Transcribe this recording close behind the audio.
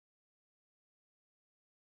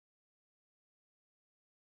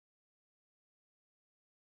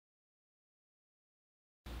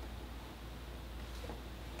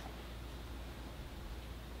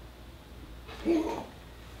Where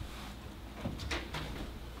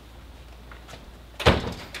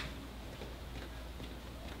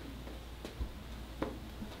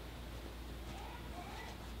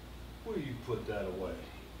you put that away?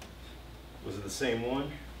 Was it the same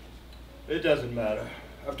one? It doesn't matter.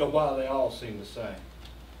 After a while, they all seem the same.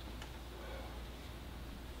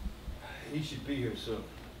 He should be here soon.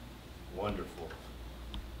 Wonderful.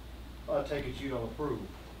 I take it you don't approve.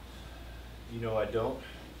 You know I don't.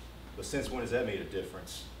 But since when has that made a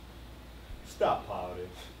difference? Stop pouting.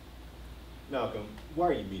 Malcolm, why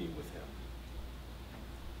are you meeting with him?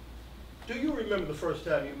 Do you remember the first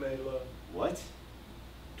time you made love? What?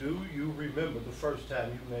 Do you remember the first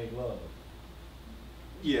time you made love?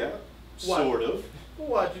 Yeah, Why? sort of. Well,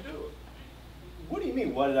 why'd you do it? What do you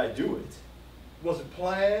mean, why did I do it? Was it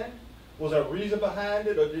planned? Was there a reason behind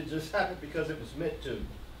it, or did it just happen because it was meant to?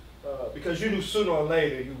 Because you knew sooner or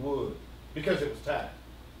later you would, because it was time.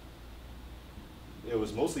 It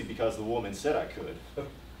was mostly because the woman said I could.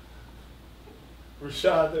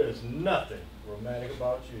 Rashad, there is nothing romantic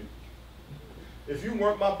about you. If you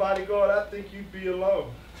weren't my bodyguard, I think you'd be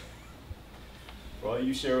alone. For all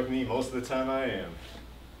you share with me, most of the time I am.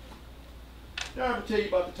 Did I ever tell you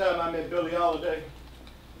about the time I met Billie Holiday?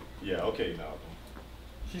 Yeah, okay, Malcolm.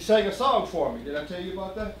 She sang a song for me. Did I tell you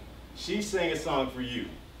about that? She sang a song for you.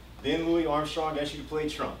 Then Louis Armstrong asked you to play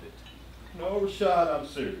trumpet. No, Rashad, I'm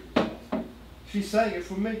serious. She sang it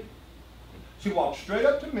for me. She walked straight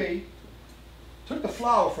up to me, took the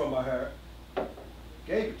flower from my hair,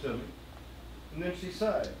 gave it to me, and then she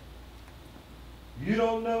sang. You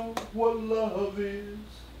don't know what love is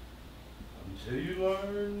until you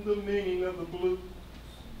learn the meaning of the blues,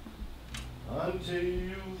 until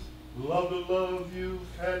you've loved a love you've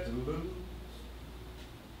had to lose.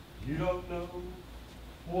 You don't know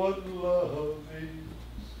what love is.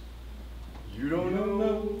 You don't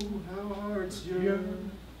know how hearts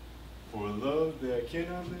yearn for love that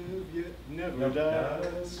cannot live yet never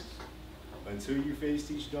dies. Until you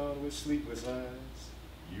faced each dawn with sleepless eyes,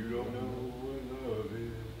 you don't know what love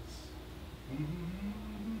is.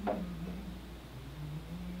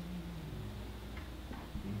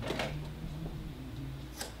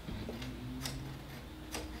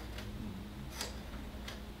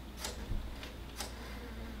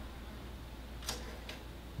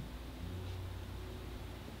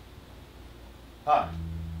 Hi,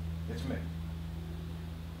 it's me.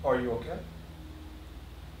 Are you okay?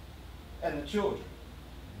 And the children?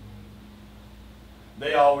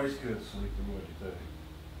 They always could sleep through anything.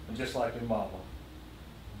 And just like their mama.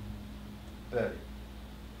 Betty,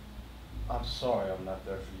 I'm sorry I'm not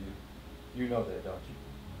there for you. You know that, don't you?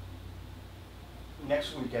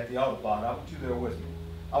 Next week at the Autobahn, I want you there with me.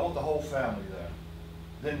 I want the whole family there.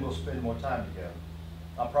 Then we'll spend more time together.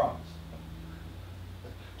 I promise.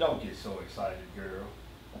 Don't get so excited, girl.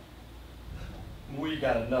 We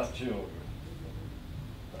got enough children.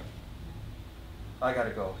 I gotta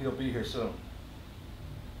go. He'll be here soon.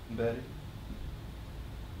 Betty,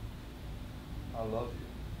 I love you.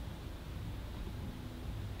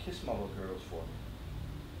 Kiss my little girls for me.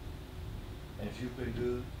 And if you've been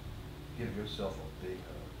good, give yourself a big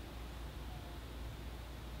hug.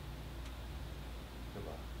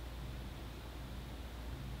 Goodbye.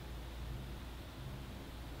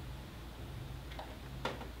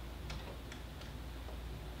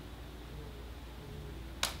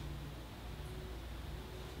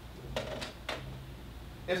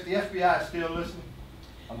 If the FBI is still listening,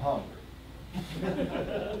 I'm hungry.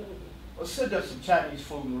 Well, send us some Chinese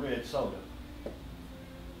food and red soda.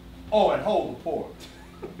 Oh, and hold the port.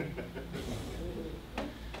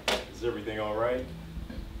 Is everything all right?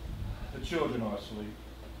 The children are asleep.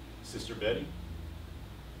 Sister Betty?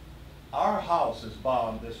 Our house is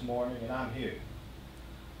bombed this morning, and I'm here.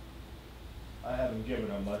 I haven't given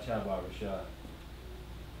her much, have I, Rashad?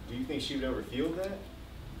 Do you think she would ever feel that?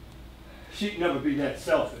 She'd never be that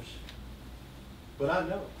selfish. But I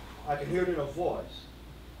know. I can hear it in her voice.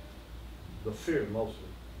 The fear mostly.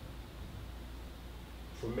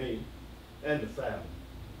 For me and the family.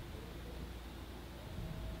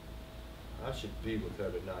 I should be with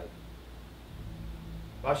her tonight.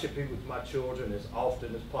 I should be with my children as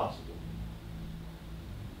often as possible.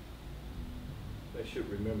 They should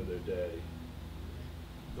remember their daddy.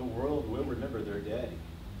 The world will remember their daddy.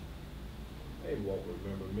 They won't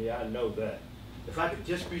remember me, I know that. If I could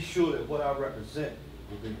just be sure that what I represent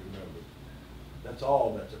will be remembered. That's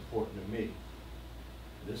all that's important to me.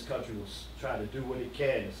 This country will try to do what it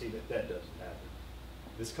can to see that that doesn't happen.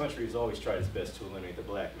 This country has always tried its best to eliminate the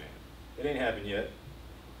black man. It ain't happened yet.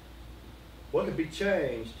 What can be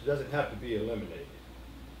changed doesn't have to be eliminated.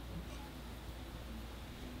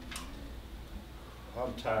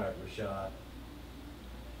 I'm tired, Rashad.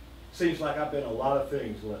 Seems like I've been a lot of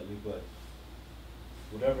things lately, but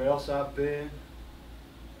whatever else I've been,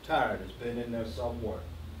 tired has been in there somewhere.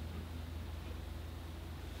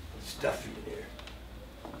 It's stuffy in here.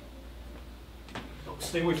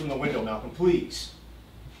 Stay away from the window, Malcolm, please.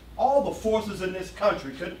 All the forces in this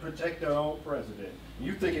country couldn't protect their own president.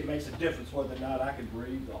 You think it makes a difference whether or not I can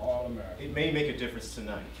breathe the Harlem air? It may make a difference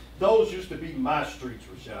tonight. Those used to be my streets,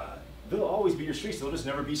 Rashad. They'll always be your streets, they'll just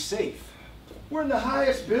never be safe. We're in the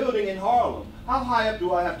highest building in Harlem. How high up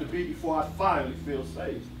do I have to be before I finally feel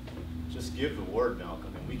safe? Just give the word,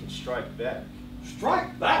 Malcolm, and we can strike back.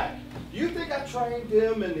 Strike back? Do you think I trained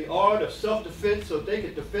them in the art of self-defense so they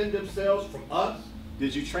could defend themselves from us?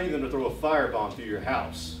 Did you train them to throw a firebomb through your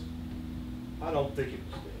house? I don't think it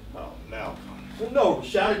was them. Oh, Malcolm. Well, no,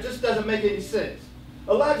 Rashad, it just doesn't make any sense.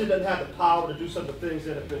 Elijah doesn't have the power to do some of the things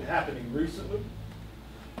that have been happening recently.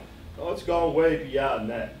 Oh, it's gone way beyond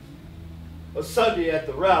that. On Sunday at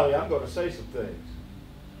the rally, I'm going to say some things.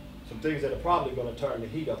 Some things that are probably going to turn the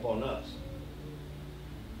heat up on us.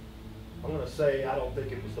 I'm going to say I don't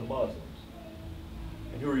think it was the Muslims.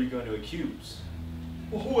 And who are you going to accuse?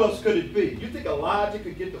 Well, who else could it be? You think Elijah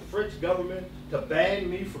could get the French government to ban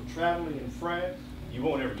me from traveling in France? You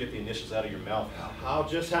won't ever get the initials out of your mouth. I'll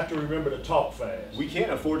just have to remember to talk fast. We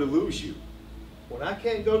can't afford to lose you. When I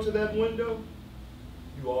can't go to that window,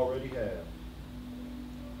 you already have.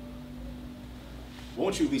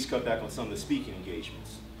 Won't you at least cut back on some of the speaking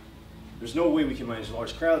engagements? There's no way we can manage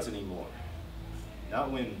large crowds anymore.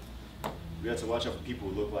 Not when we have to watch out for people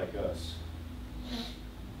who look like us.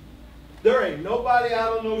 There ain't nobody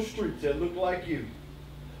out on those streets that look like you.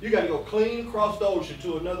 You got to go clean across the ocean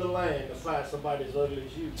to another land to find somebody as ugly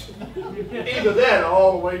as you. Either that or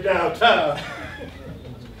all the way downtown.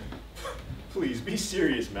 Please, be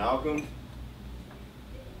serious, Malcolm.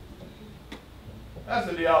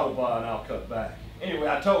 After the Autobahn, I'll cut back. Anyway,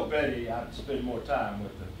 I told Betty I'd spend more time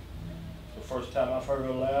with her. It's the first time I've heard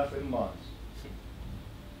her laugh in months.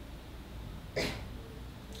 You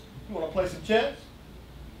want to play some chess?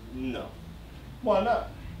 No. Why not?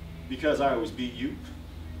 Because I always beat you.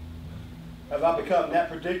 Have I become that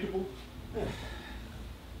predictable?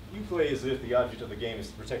 You play as if the object of the game is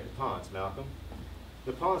to protect the pawns, Malcolm.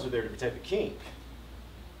 The pawns are there to protect the king.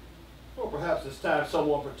 Or perhaps it's time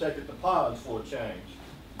someone protected the pawns for a change.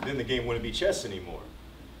 Then the game wouldn't be chess anymore.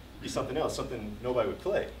 It'd be something else, something nobody would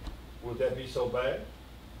play. Would that be so bad?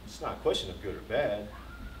 It's not a question of good or bad.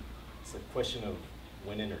 It's a question of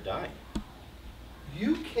winning or dying.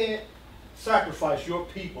 You can't sacrifice your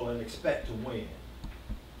people and expect to win.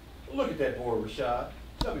 Look at that board, Rashad.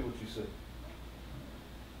 Tell me what you see.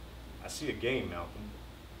 I see a game, Malcolm.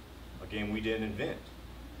 A game we didn't invent.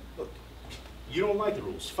 Look, you don't like the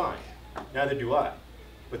rules, fine. Neither do I.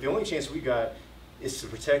 But the only chance we got is to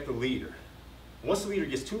protect the leader. Once the leader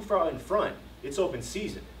gets too far in front, it's open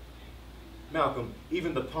season. Malcolm,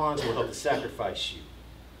 even the pawns will help to sacrifice you.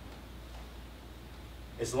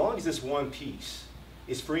 As long as this one piece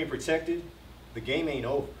is free and protected, the game ain't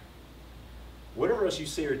over. Whatever else you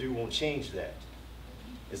say or do won't change that.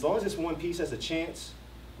 As long as this one piece has a chance,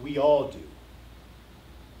 we all do.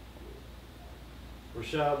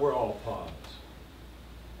 Rashad, we're all pawns.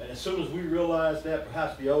 And as soon as we realize that,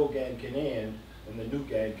 perhaps the old game can end and the new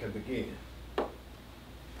game can begin.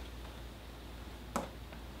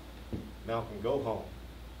 Malcolm, go home.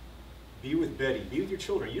 Be with Betty. Be with your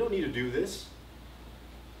children. You don't need to do this.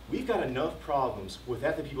 We've got enough problems with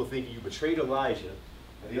half the people thinking you betrayed Elijah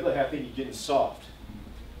and the other half thinking you're getting soft.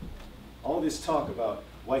 All this talk about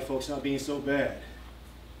white folks not being so bad.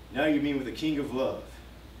 Now you mean with the king of love.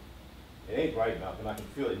 It ain't right, Malcolm. I can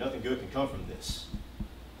feel it. Nothing good can come from this.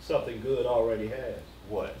 Something good already has.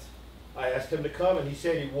 What? I asked him to come and he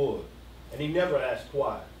said he would. And he never asked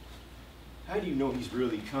why. How do you know he's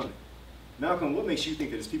really coming? Malcolm, what makes you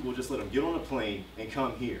think that his people will just let him get on a plane and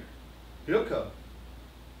come here? He'll come.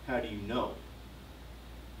 How do you know?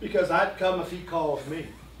 Because I'd come if he calls me.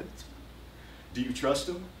 Do you trust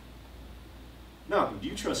him? Malcolm, do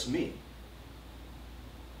you trust me?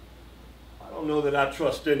 I don't know that I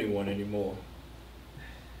trust anyone anymore.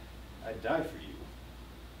 I'd die for you.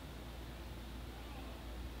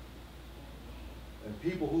 And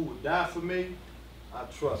people who would die for me, I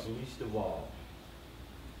trust least of all.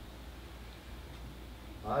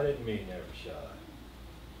 I didn't mean that, Rashad.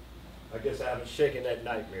 I guess I haven't shaken that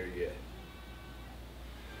nightmare yet.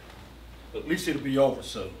 At least it'll be over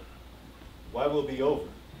soon. Why will it be over?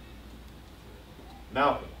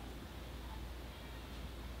 Malcolm.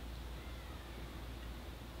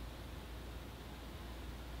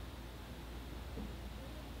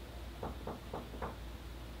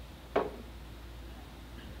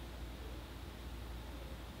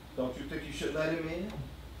 Don't you think you should let him in?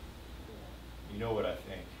 You know what I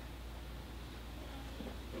think.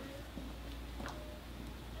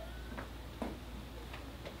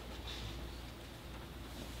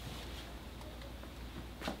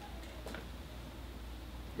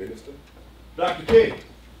 Minister? Dr. King.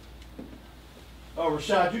 Oh,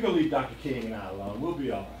 Rashad, you can leave Dr. King and I alone. We'll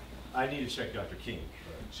be all right. I need to check Dr. King.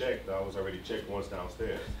 Checked. I was already checked once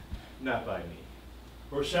downstairs. Not by me.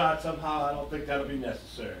 Rashad, somehow I don't think that'll be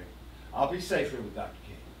necessary. I'll be safer with Dr.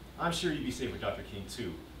 King. I'm sure you'd be safe with Dr. King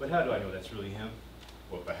too, but how do I know that's really him?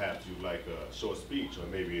 Well, perhaps you'd like a short speech or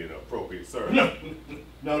maybe an appropriate service.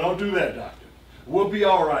 No, don't do that, Doctor. We'll be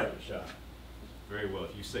all right, Rashad. Very well,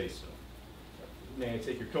 if you say so. May I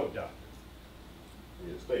take your coat, Doctor?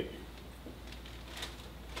 Yes, thank you.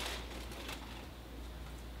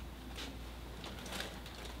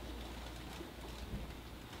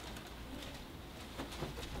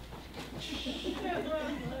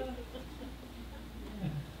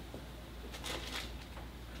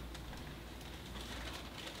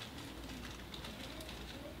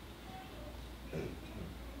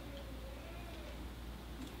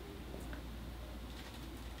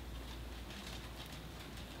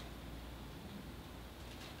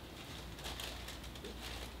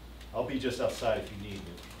 I'll be just outside if you need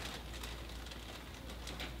me.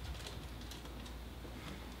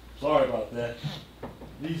 Sorry about that.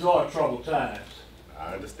 These are troubled times.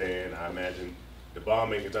 I understand. I imagine the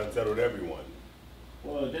bombing has unsettled everyone.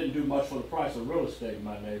 Well, it didn't do much for the price of real estate in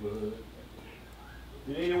my neighborhood.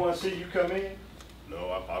 Did anyone see you come in?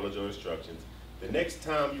 No, I followed your instructions. The next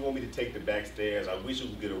time you want me to take the back stairs, I wish you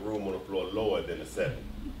could get a room on the floor lower than the 7.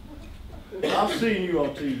 I've seen you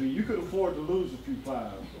on TV. You could afford to lose a few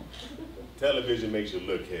pounds. Television makes you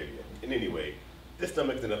look heavier. And anyway, this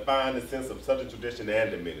stomach's in a fine sense of Southern tradition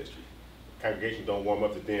and the ministry. Congregation don't warm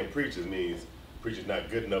up to damn preachers means preacher's not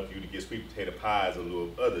good enough for you to get sweet potato pies in lieu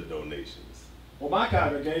of other donations. Well, my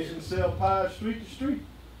congregation sells pies street to street.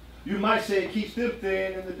 You might say it keeps them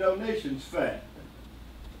thin and the donations fat.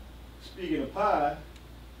 Speaking of pie,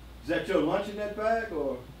 is that your lunch in that bag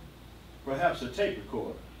or perhaps a tape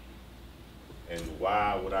recorder? And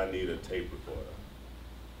why would I need a tape recorder?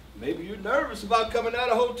 Maybe you're nervous about coming out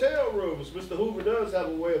of hotel rooms. Mr. Hoover does have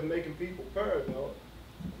a way of making people paranoid.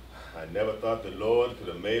 I never thought the Lord could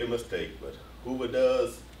have made a mistake, but Hoover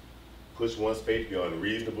does push one's faith beyond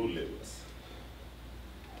reasonable limits.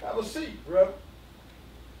 Have a seat, bro.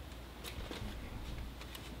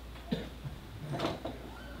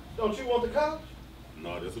 Don't you want the couch?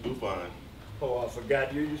 No, this will do fine. Oh, I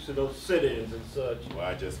forgot you're used to those sit-ins and such. Well,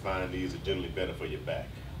 I just find these are generally better for your back.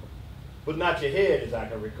 But not your head, as I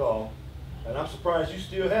can recall. And I'm surprised you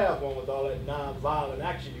still have one with all that non-violent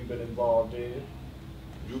action you've been involved in.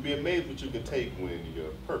 You'll be amazed what you can take when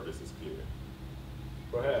your purpose is clear.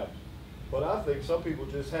 Perhaps. But I think some people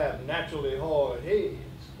just have naturally hard heads.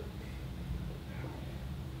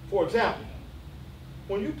 For example,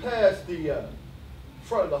 when you passed the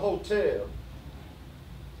front of the hotel,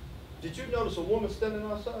 did you notice a woman standing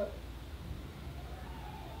outside?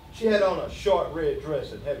 She had on a short red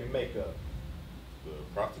dress and heavy makeup. The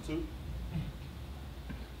prostitute?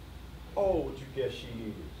 How old would you guess she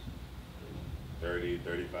is? 30,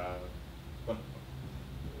 35.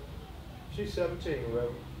 She's 17,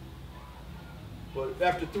 Reverend. But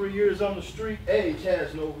after 3 years on the street, age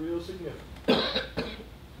has no real significance.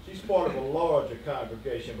 She's part of a larger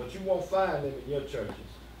congregation, but you won't find them in your churches.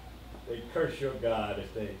 They curse your God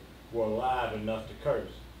if they were alive enough to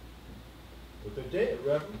curse. But they're dead,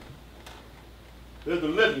 Reverend. They're the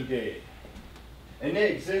living dead. And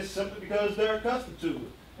they exist simply because they're accustomed to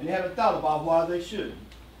it, and they haven't thought about why they shouldn't.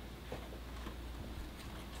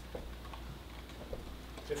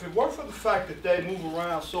 If it weren't for the fact that they move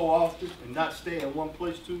around so often and not stay in one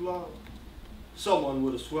place too long, someone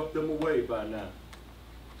would have swept them away by now.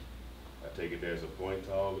 I take it there's a point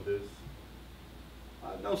to all of this?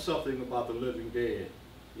 I know something about the living dead,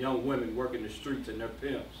 young women working the streets and their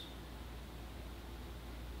pimps.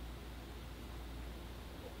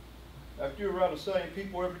 After you're around the same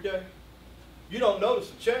people every day, you don't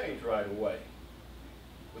notice the change right away.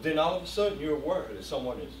 But then all of a sudden you're aware that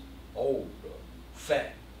someone is old or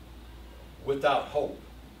fat, without hope.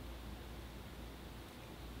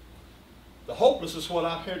 The hopeless is what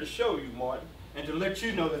I'm here to show you, Martin, and to let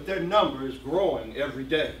you know that their number is growing every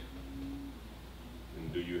day.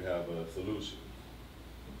 And do you have a solution?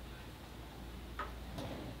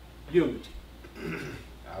 Unity.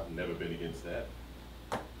 I've never been against that.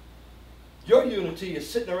 Your unity is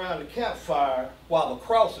sitting around the campfire while the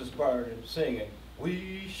cross is burning, singing,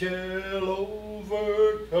 "We shall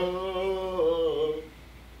overcome."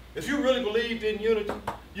 If you really believed in unity,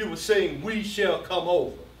 you would sing, "We shall come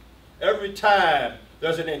over." Every time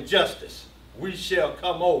there's an injustice, we shall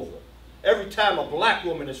come over. Every time a black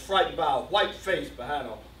woman is frightened by a white face behind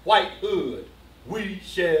a white hood, we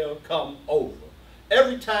shall come over.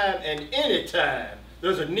 Every time and any time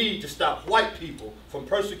there's a need to stop white people from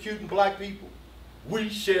persecuting black people, we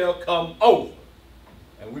shall come over.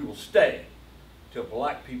 And we will stay till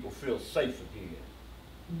black people feel safe again.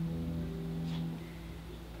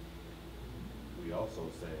 We also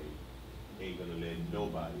say, ain't gonna let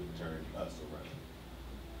nobody turn us around.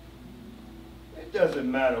 It doesn't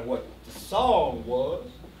matter what the song was.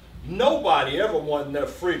 Nobody ever won their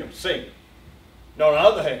freedom singing. Now, on the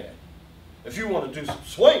other hand, if you want to do some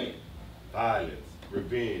swinging, Violence,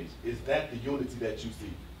 revenge, is that the unity that you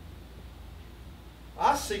seek?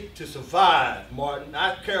 I seek to survive, Martin.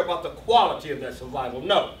 I care about the quality of that survival.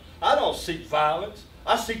 No, I don't seek violence.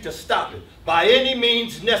 I seek to stop it by any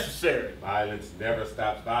means necessary. Violence never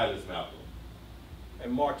stops violence, Malcolm.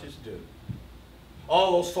 And marches do.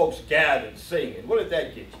 All those folks gathered singing. What did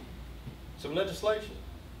that get you? Some legislation?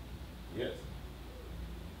 Yes.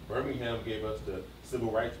 Birmingham gave us the Civil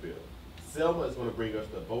Rights Bill. Selma is going to bring us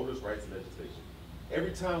the voters' rights legislation.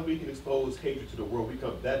 Every time we can expose hatred to the world, we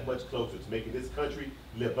come that much closer to making this country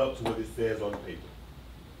live up to what it says on the paper.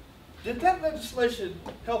 Did that legislation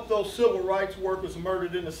help those civil rights workers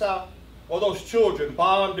murdered in the South? Or those children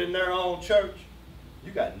bombed in their own church?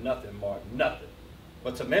 You got nothing, Martin, nothing.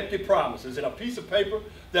 But some empty promises and a piece of paper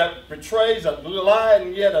that betrays a lie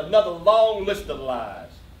and yet another long list of lies.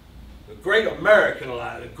 The great American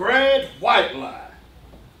lie, the grand white lie.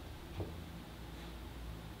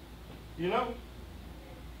 You know,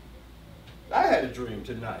 I had a dream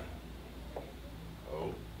tonight.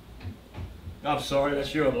 Oh, I'm sorry,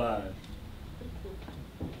 that's your line.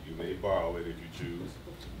 you may borrow it if you choose.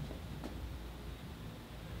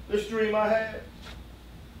 This dream I had,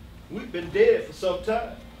 we've been dead for some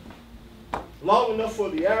time. Long enough for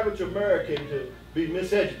the average American to be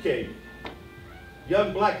miseducated.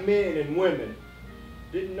 Young black men and women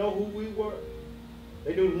didn't know who we were.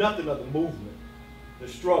 They knew nothing of the movement, the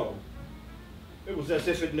struggle. It was as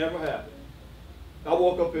if it never happened. I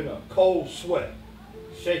woke up in a cold sweat,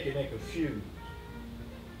 shaking and confused.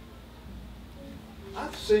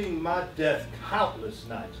 I've seen my death countless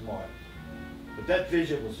nights, Martin, but that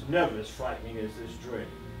vision was never as frightening as this dream.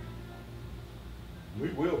 We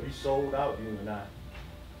will be sold out, you and I.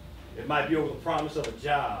 It might be over the promise of a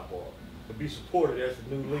job or to be supported as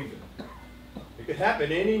the new leader. It could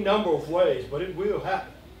happen any number of ways, but it will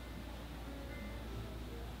happen.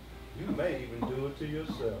 You may even do it to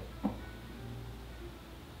yourself.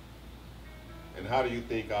 And how do you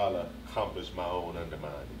think I'll accomplish my own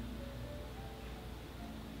undermining?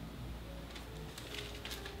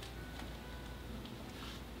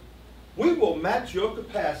 We will match your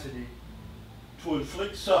capacity to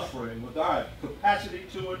inflict suffering with our capacity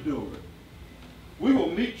to endure it. We will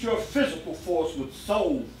meet your physical force with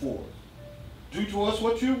soul force. Do to us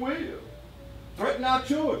what you will. Threaten our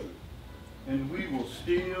children, and we will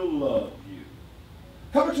still love you.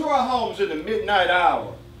 Come into our homes in the midnight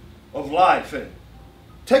hour of life and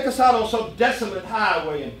take us out on some desolate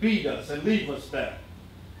highway and beat us and leave us there,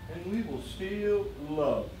 and we will still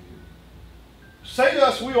love you. Say to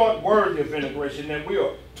us we aren't worthy of integration, that we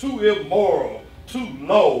are too immoral, too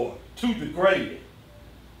low, too degraded,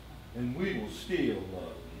 and we will still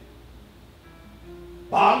love you.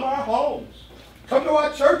 Bomb our homes. Come to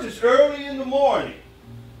our churches early in the morning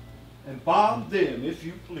and bomb them if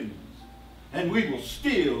you please, and we will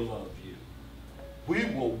still love you. We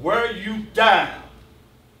will wear you down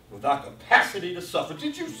with our capacity to suffer.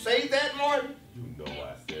 Did you say that, Martin? You know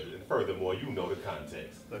I said it, and furthermore, you know the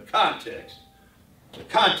context. The context. The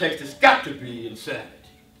context has got to be insanity.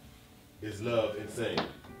 Is love insane?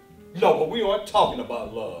 No, but we aren't talking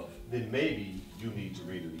about love. Then maybe you need to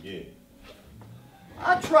read it again.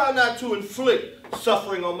 I try not to inflict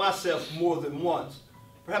suffering on myself more than once.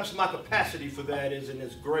 Perhaps my capacity for that isn't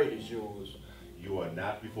as great as yours. You are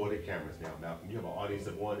not before the cameras now, Malcolm. You have an audience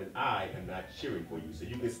of one, and I am not cheering for you. So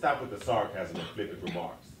you can stop with the sarcasm and flippant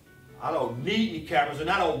remarks. I don't need any cameras, and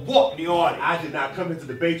I don't want any audience. I did not come here to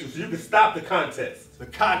debate you, so you can stop the contest. The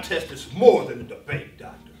contest is more than a debate,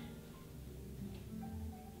 Doctor.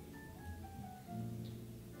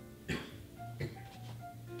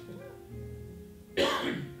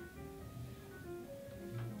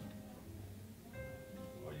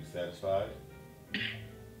 Are you satisfied?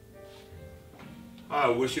 I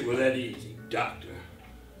wish it were that easy, Doctor.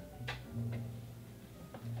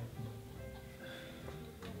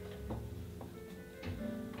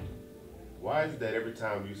 Why is it that every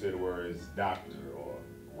time you say the words doctor or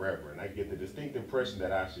Reverend, I get the distinct impression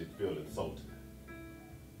that I should feel insulted.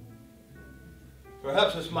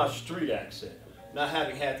 Perhaps it's my street accent. Not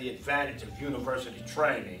having had the advantage of university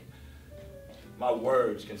training, my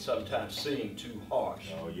words can sometimes seem too harsh.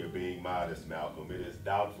 Oh, you're being modest, Malcolm. It is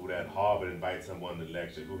doubtful that Harvard invites someone to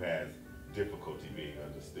lecture who has difficulty being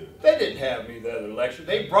understood. They didn't have me there to lecture.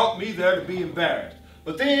 They brought me there to be embarrassed.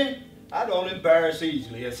 But then, I don't embarrass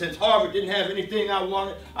easily. And since Harvard didn't have anything I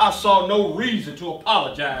wanted, I saw no reason to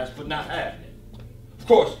apologize for not having it. Of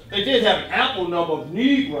course, they did have an ample number of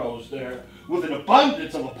Negroes there with an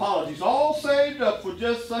abundance of apologies, all saved up for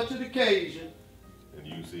just such an occasion. And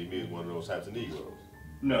you see me as one of those types of Negroes?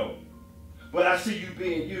 No. But I see you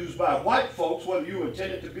being used by white folks, whether you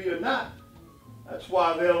intended to be or not. That's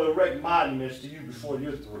why they'll erect monuments to you before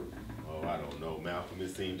you're through. Oh, I don't know, Malcolm.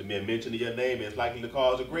 It seems to me a mention of your name is likely to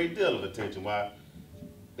cause a great deal of attention. Why,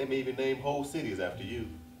 they may even name whole cities after you.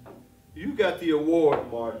 You got the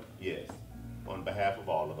award, Martin. Yes, on behalf of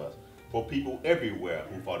all of us, for people everywhere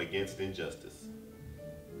who fought against injustice.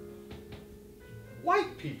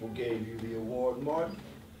 White people gave you the award, Martin.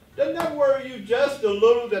 Doesn't that worry you just a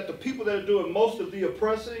little that the people that are doing most of the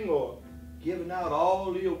oppressing are giving out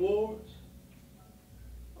all the awards?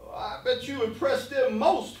 I bet you impressed them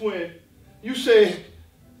most when you say,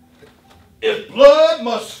 if blood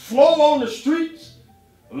must flow on the streets,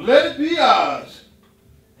 let it be ours.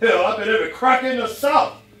 Hell, I bet every cracker in the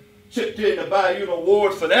South chipped in to buy you an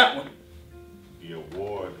award for that one. The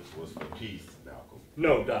award was for peace, Malcolm.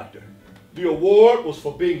 No, Doctor. The award was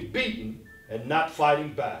for being beaten and not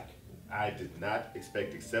fighting back. I did not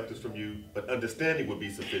expect acceptance from you, but understanding would be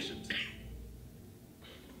sufficient.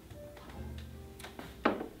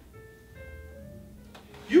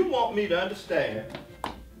 You want me to understand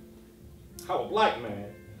how a black man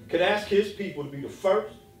can ask his people to be the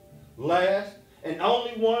first, last, and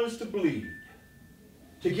only ones to bleed,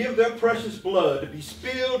 to give their precious blood to be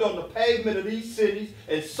spilled on the pavement of these cities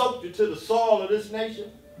and soaked into the soil of this nation?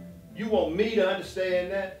 You want me to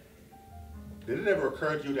understand that? Did it ever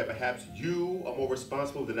occur to you that perhaps you are more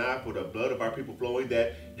responsible than I for the blood of our people flowing,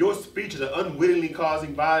 that your speeches are unwittingly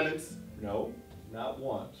causing violence? No, not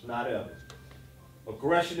once, not ever.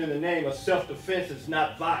 Aggression in the name of self-defense is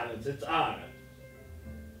not violence, it's honor.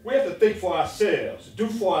 We have to think for ourselves, do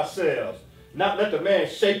for ourselves, not let the man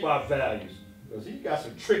shape our values, because he's got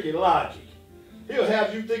some tricky logic. He'll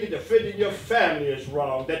have you thinking defending your family is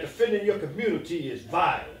wrong, that defending your community is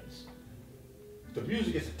violence. If the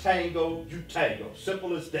music is a tango, you tango,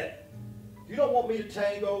 simple as that. If you don't want me to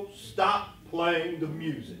tango, stop playing the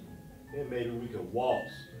music. Then maybe we could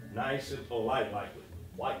waltz, nice and polite like with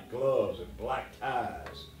white gloves and black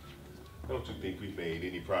ties. Don't you think we've made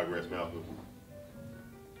any progress, Malcolm?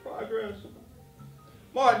 Progress?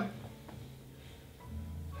 Martin,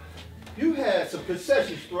 you had some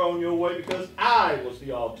concessions thrown your way because I was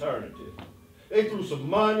the alternative. They threw some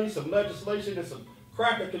money, some legislation, and some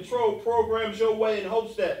cracker control programs your way in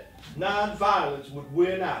hopes that nonviolence would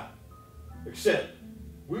win out. Except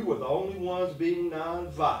we were the only ones being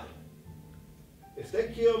nonviolent. If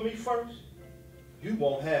they kill me first, you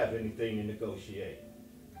won't have anything to negotiate.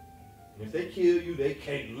 And if they kill you, they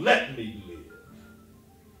can't let me live.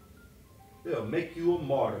 They'll make you a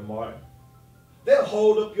martyr, Martin. They'll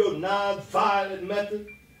hold up your non-violent method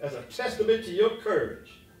as a testament to your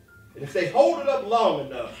courage. And if they hold it up long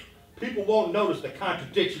enough, people won't notice the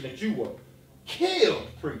contradiction that you were killed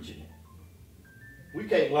preaching it. We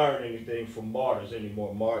can't learn anything from martyrs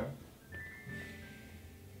anymore, Martin.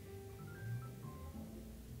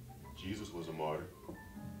 Jesus was a martyr.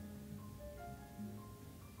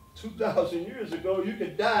 2,000 years ago, you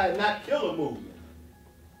could die and not kill a movement.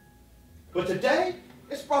 But today,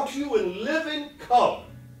 it's brought to you in living color,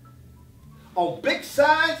 on big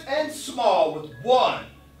signs and small, with one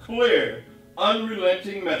clear,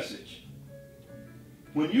 unrelenting message.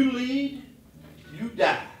 When you lead, you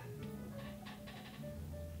die.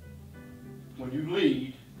 When you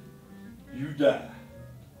lead, you die.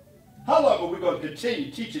 How long are we going to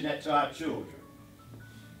continue teaching that to our children?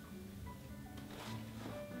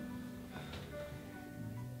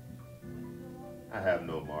 I have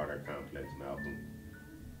no martyr complex, Malcolm.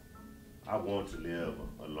 I want to live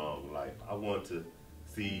a long life. I want to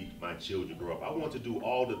see my children grow up. I want to do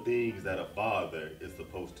all the things that a father is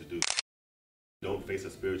supposed to do. Don't face a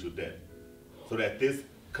spiritual death. So that this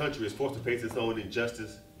country is forced to face its own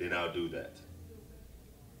injustice, then I'll do that.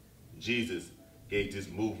 Jesus gave this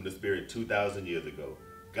movement a spirit 2,000 years ago.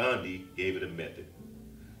 Gandhi gave it a method.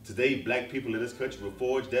 Today, black people in this country will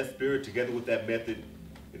forge that spirit together with that method,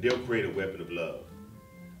 and they'll create a weapon of love.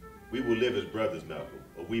 We will live as brothers, Malcolm,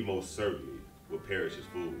 or we most certainly will perish as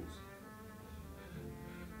fools.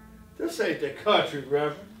 this ain't the country,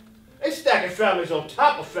 Reverend. They stacking families on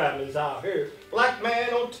top of families out here. Black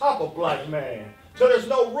man on top of black man. Till there's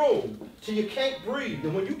no room. Till you can't breathe.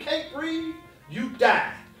 And when you can't breathe, you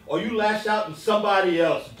die. Or you lash out and somebody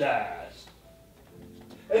else dies.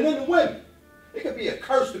 And then the women. It could be a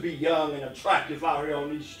curse to be young and attractive out here on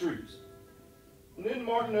these streets. And then,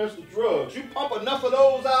 Martin, there's the drugs. You pump enough of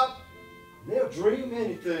those out, they'll dream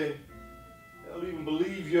anything. They'll even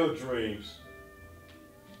believe your dreams.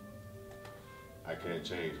 I can't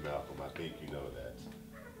change, Malcolm. I think you know that.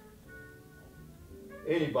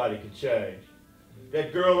 Anybody can change.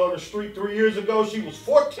 That girl on the street 3 years ago, she was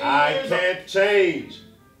 14 years old. I can't change,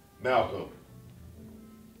 Malcolm.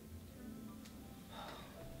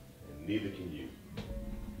 And neither can you.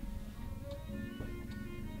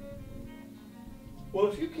 Well,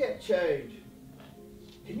 if you can't change,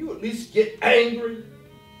 can you at least get angry?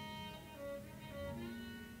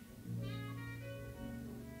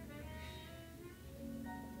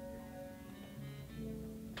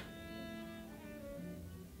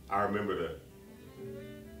 I remember the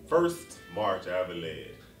first march I ever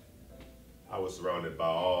led. I was surrounded by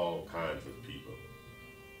all kinds of people.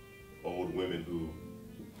 Old women who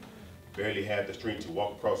barely had the strength to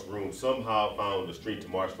walk across the room somehow found the strength to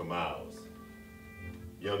march for miles.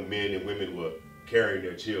 Young men and women were carrying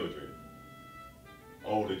their children.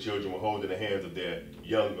 Older children were holding the hands of their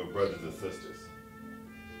younger brothers and sisters.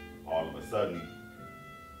 All of a sudden,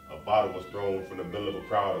 a bottle was thrown from the middle of a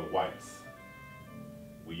crowd of whites.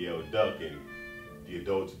 We yelled duck, and the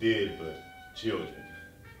adults did, but children.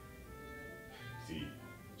 See,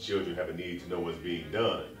 children have a need to know what's being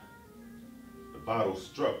done. The bottle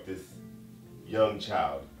struck this young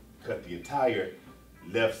child, cut the entire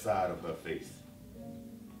left side of her face.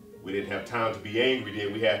 We didn't have time to be angry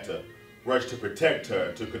then. We had to rush to protect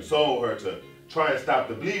her, to console her, to try and stop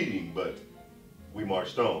the bleeding, but we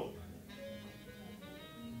marched on.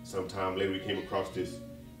 Sometime later we came across this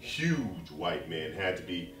huge white man, had to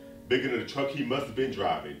be bigger than the truck he must have been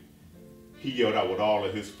driving. He yelled out with all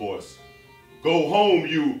of his force, "Go home,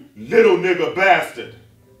 you little nigger bastard!"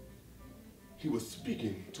 He was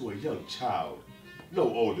speaking to a young child, no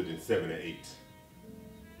older than 7 or 8.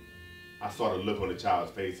 I saw the look on the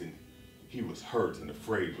child's face, and he was hurt and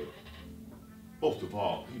afraid, but most of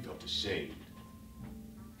all, he felt ashamed.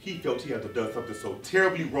 He felt he had to have done something so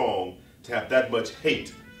terribly wrong to have that much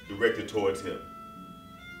hate directed towards him.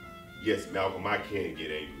 Yes, Malcolm, I can get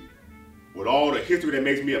angry. With all the history that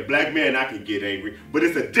makes me a black man, I can get angry, but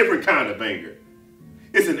it's a different kind of anger.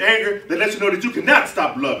 It's an anger that lets you know that you cannot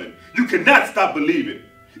stop loving. You cannot stop believing.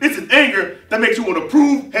 It's an anger that makes you want to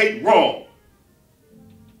prove hate wrong.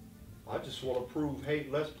 I just want to prove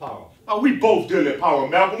hate less powerful. Oh, we both deal in power,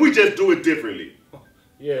 Malcolm. We just do it differently.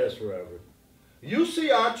 Yes, Reverend. You see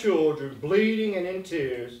our children bleeding and in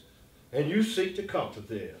tears, and you seek to comfort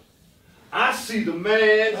them. I see the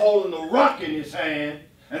man holding a rock in his hand,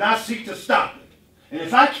 and I seek to stop it. And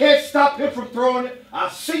if I can't stop him from throwing it, I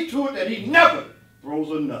see to it that he never throws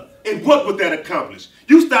another. And what would that accomplish?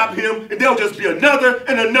 You stop him, and there'll just be another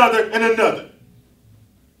and another and another.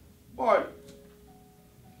 Martin,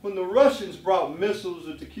 when the Russians brought missiles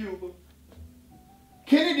into Cuba,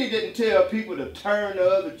 Kennedy didn't tell people to turn the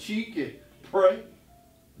other cheek and pray.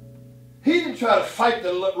 He didn't try to fight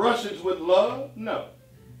the Russians with love. No.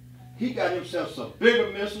 He got himself some bigger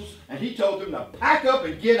missiles, and he told them to pack up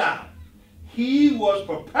and get out. He was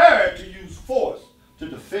prepared to use force to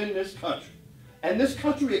defend this country. And this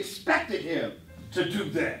country expected him to do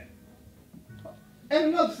that. And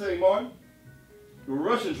another thing, Martin, the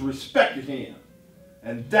Russians respected him.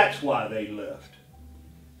 And that's why they left.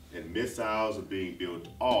 And missiles are being built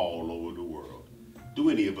all over the world. Do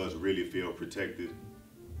any of us really feel protected?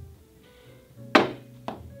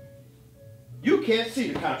 You can't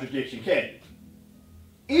see the contradiction, can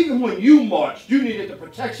you? Even when you marched, you needed the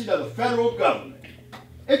protection of the federal government.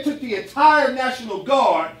 It took the entire National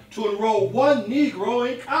Guard to enroll one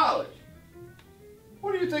Negro in college.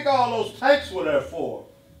 What do you think all those tanks were there for?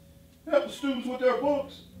 Help the students with their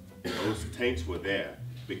books? Those tanks were there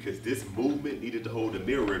because this movement needed to hold a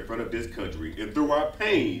mirror in front of this country and through our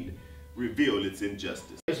pain, reveal its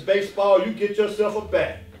injustice. It's baseball, you get yourself a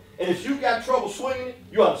bat. And if you got trouble swinging it,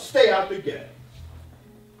 you ought to stay out the game.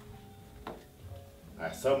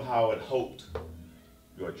 I somehow had hoped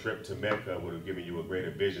your trip to Mecca would have given you a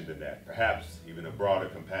greater vision than that, perhaps even a broader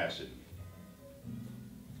compassion.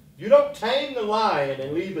 You don't tame the lion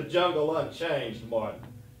and leave the jungle unchanged, Martin.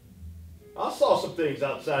 I saw some things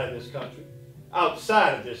outside of this country.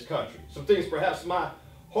 Outside of this country. Some things perhaps my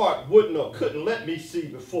heart wouldn't or couldn't let me see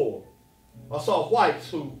before. I saw whites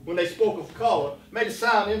who, when they spoke of color, made it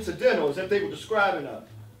sound incidental, as if they were describing a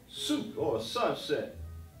suit or a sunset.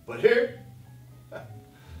 But here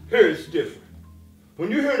it's different.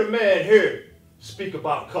 When you hear the man here speak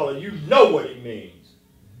about color, you know what he means.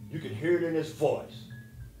 You can hear it in his voice.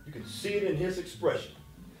 You can see it in his expression.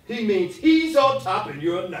 He means he's on top and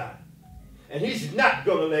you're not. And he's not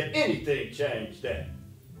going to let anything change that.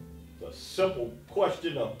 It's a simple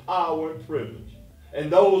question of power and privilege.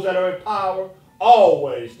 And those that are in power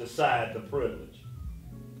always decide the privilege.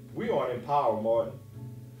 We aren't in power, Martin.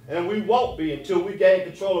 And we won't be until we gain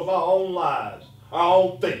control of our own lives, our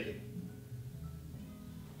own thinking.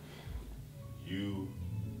 You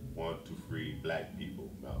want to free black people,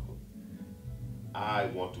 Malcolm. I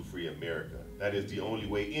want to free America. That is the only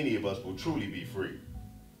way any of us will truly be free.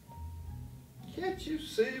 Can't you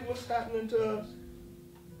see what's happening to us?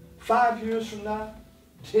 5 years from now,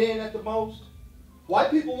 10 at the most,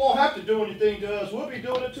 white people won't have to do anything to us. We'll be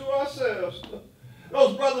doing it to ourselves.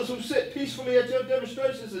 Those brothers who sit peacefully at your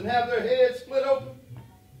demonstrations and have their heads split open,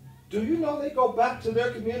 do you know they go back to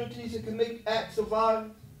their communities and commit acts of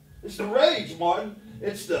violence? It's the rage, Martin.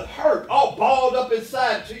 It's the hurt all balled up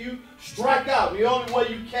inside till you strike out the only way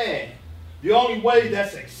you can. The only way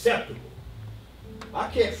that's acceptable. I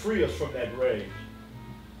can't free us from that rage.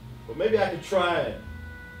 But maybe I can try and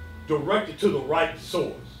direct it to the right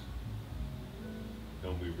source.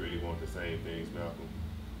 Don't we really want the same things, Malcolm?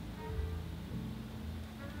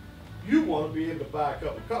 You want to be able to buy a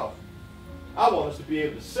cup of coffee. I want us to be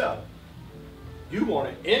able to sell it. You want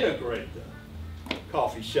to integrate the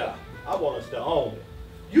coffee shop. I want us to own it.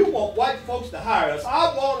 You want white folks to hire us.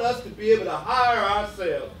 I want us to be able to hire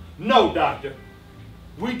ourselves. No, doctor.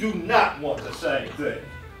 We do not want the same thing.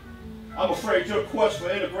 I'm afraid your quest for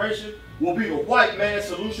integration will be the white man's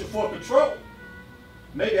solution for control.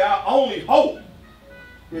 Maybe our only hope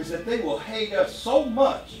is that they will hate us so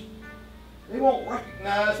much they won't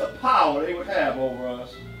recognize the power they would have over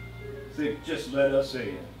us if they would just let us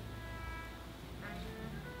in.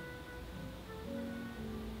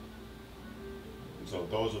 And so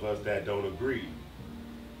those of us that don't agree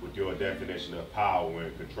with your definition of power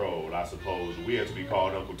and control, I suppose we are to be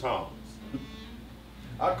called Uncle Toms.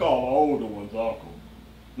 I call the older ones Uncle.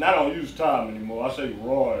 And I don't use Tom anymore. I say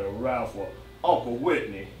Roy or Ralph or Uncle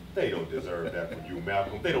Whitney. They don't deserve that from you,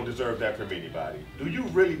 Malcolm. They don't deserve that from anybody. Do you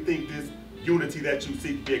really think this unity that you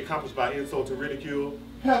seek can be accomplished by insult and ridicule?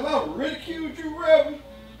 Have I ridiculed you, Reverend?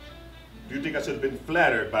 Do you think I should have been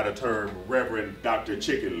flattered by the term Reverend Dr.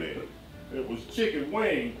 Chicken Leg? It was chicken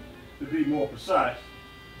wing, to be more precise.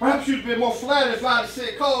 Perhaps you'd have been more flattered if I'd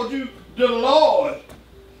said called you the Lord.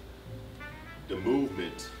 The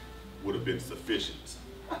movement would have been sufficient.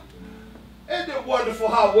 Isn't it wonderful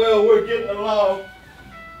how well we're getting along?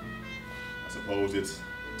 I suppose it's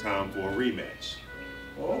time for a rematch.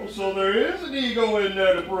 Oh, so there is an ego in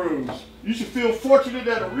there to bruise. You should feel fortunate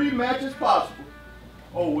that a rematch is possible.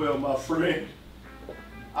 Oh well, my friend.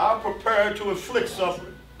 I'm prepared to inflict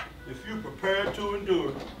suffering if you're prepared to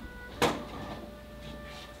endure.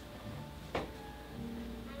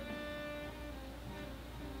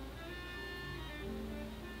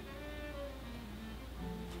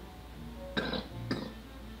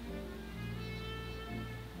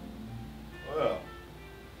 Well,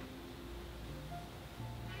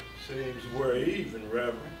 seems we're even,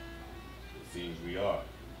 Reverend. It seems we are.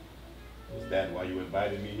 Is that why you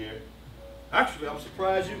invited me here? Actually, I'm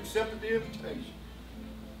surprised you accepted the invitation.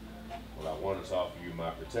 Well, I wanted to offer you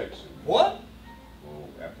my protection. What? Well,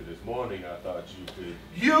 after this morning, I thought you could...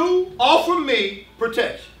 You offer me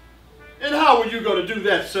protection. And how are you going to do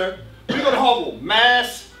that, sir? You're going to hold a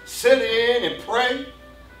mass, sit in and pray?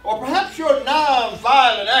 Or perhaps your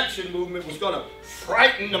non-violent action movement was going to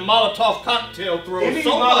frighten the Molotov cocktail throwers Any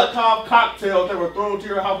so much. Molotov cocktails that were thrown to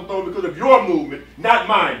your house were thrown because of your movement, not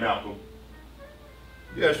mine, Malcolm.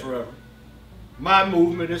 Yes, Reverend. My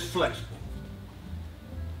movement is flexible.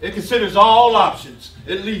 It considers all options.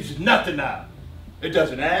 It leaves nothing out. It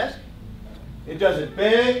doesn't ask. It doesn't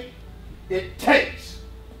beg. It takes.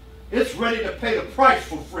 It's ready to pay the price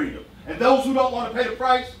for freedom. And those who don't want to pay the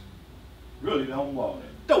price really don't want it.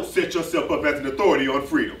 Don't set yourself up as an authority on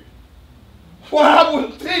freedom. Well, I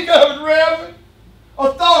wouldn't think of it, Reverend.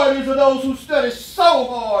 Authorities are those who study so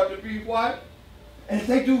hard to be white. And if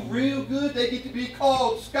they do real good, they get to be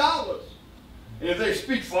called scholars. And if they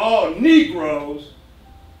speak for all Negroes,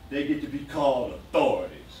 they get to be called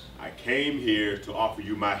authorities. I came here to offer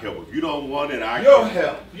you my help. If you don't want it,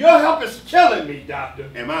 Your help is killing me, Doctor.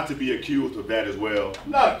 Am I to be accused of that as well?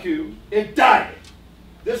 Not accused, indicted.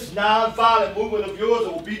 This non-violent movement of yours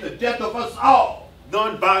will be the death of us all.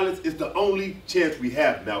 Non-violence is the only chance we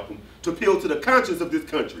have, Malcolm, to appeal to the conscience of this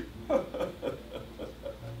country.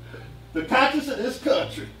 The conscience of this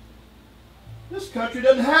country. This country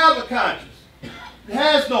doesn't have a conscience. It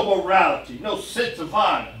has no morality, no sense of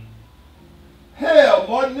honor. Hell,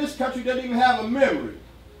 Martin, this country doesn't even have a memory.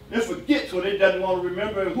 It forgets what it doesn't want to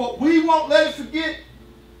remember, and what we won't let it forget,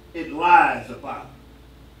 it lies about.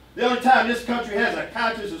 The only time this country has a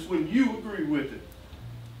conscience is when you agree with it.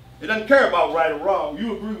 It doesn't care about right or wrong.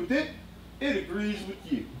 You agree with it, it agrees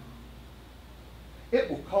with you. It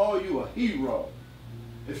will call you a hero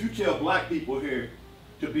if you tell black people here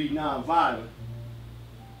to be nonviolent.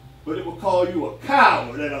 But it will call you a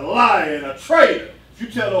coward and a liar and a traitor if you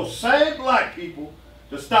tell those same black people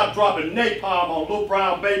to stop dropping napalm on little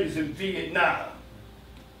brown babies in Vietnam.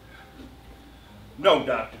 No,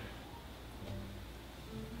 doctor.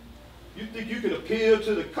 You think you can appeal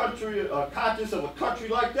to the country, conscience of a country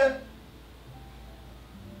like that?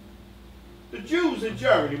 The Jews in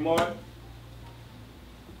Germany, Martin,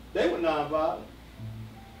 they were nonviolent.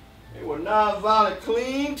 They were nonviolent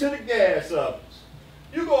clean to the gas ovens.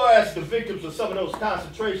 You go ask the victims of some of those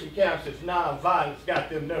concentration camps if nonviolence got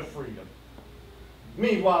them their freedom.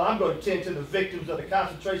 Meanwhile, I'm going to tend to the victims of the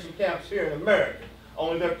concentration camps here in America,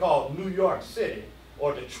 only they're called New York City,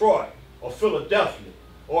 or Detroit, or Philadelphia,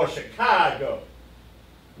 or Chicago.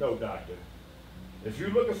 No, doctor. If you're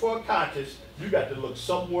looking for a conscience, you got to look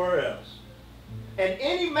somewhere else. And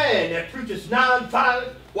any man that preaches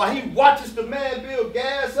nonviolence while he watches the man build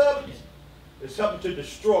gas ovens is helping to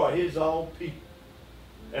destroy his own people.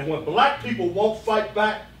 And when black people won't fight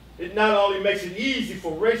back, it not only makes it easy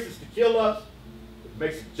for racists to kill us, it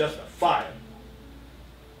makes it justifiable.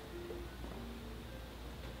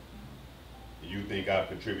 You think I've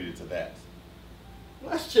contributed to that?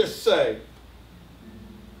 Let's just say,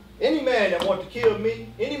 any man that wants to kill me,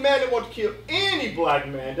 any man that wants to kill any black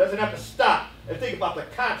man doesn't have to stop and think about the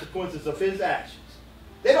consequences of his actions.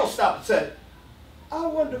 They don't stop and say, I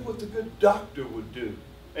wonder what the good doctor would do.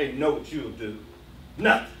 Ain't know what you'll do.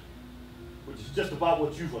 Nothing. Which is just about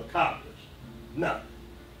what you've accomplished. Nothing.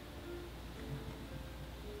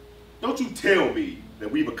 Don't you tell me that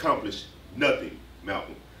we've accomplished nothing,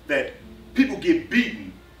 Malcolm. That people get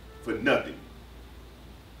beaten for nothing.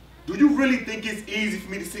 Do you really think it's easy for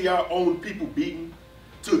me to see our own people beaten?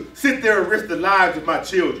 To sit there and risk the lives of my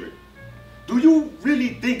children? Do you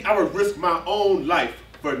really think I would risk my own life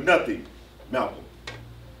for nothing, Malcolm?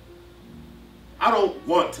 I don't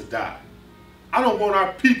want to die. I don't want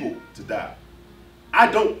our people to die. I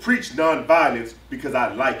don't preach nonviolence because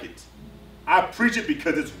I like it. I preach it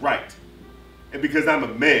because it's right, and because I'm a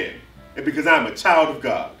man, and because I'm a child of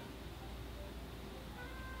God.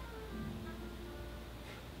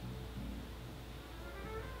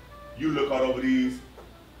 You look out over these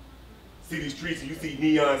city streets and you see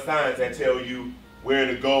neon signs that tell you where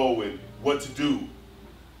to go and what to do.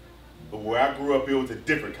 But where I grew up, it was a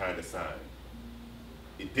different kind of sign.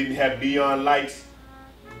 It didn't have neon lights,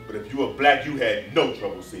 but if you were black, you had no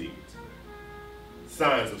trouble seeing it.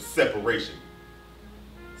 Signs of separation.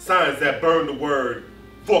 Signs that burned the word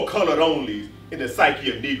for colored only in the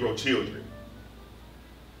psyche of Negro children.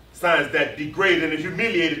 Signs that degraded and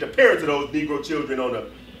humiliated the parents of those Negro children on a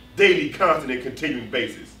daily, constant, and continuing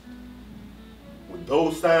basis. When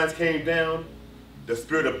those signs came down, the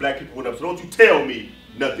spirit of black people went up. So don't you tell me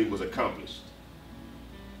nothing was accomplished.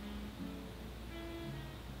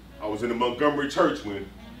 I was in the Montgomery church when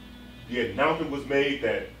the announcement was made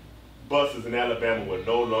that buses in Alabama would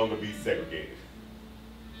no longer be segregated.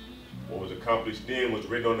 What was accomplished then was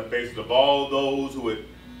written on the faces of all those who had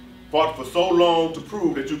fought for so long to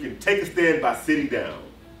prove that you can take a stand by sitting down.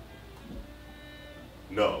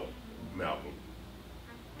 No, Malcolm.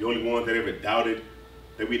 The only ones that ever doubted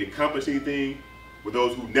that we'd accomplish anything were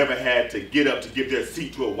those who never had to get up to give their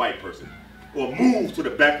seat to a white person, or move to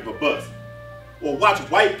the back of a bus, or watch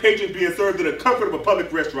white patrons being served in the comfort of a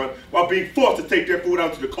public restaurant while being forced to take their food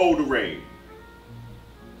out to the cold and rain.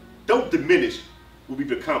 Don't diminish what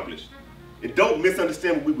we've accomplished, and don't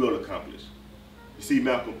misunderstand what we will accomplish. You see,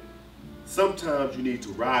 Malcolm, sometimes you need to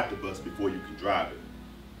ride the bus before you can drive it.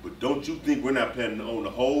 But don't you think we're not planning to own the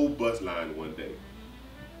whole bus line one day?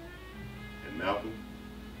 And Malcolm,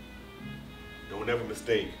 don't ever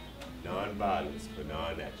mistake nonviolence for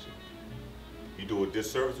non-action. You do a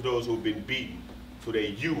disservice to those who've been beaten so that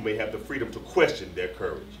you may have the freedom to question their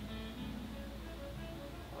courage.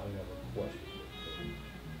 I never question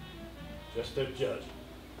it. Just their judgment.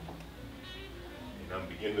 And I'm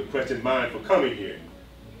beginning to question mine for coming here.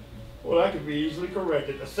 Well, that could be easily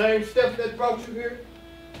corrected. The same steps that brought you here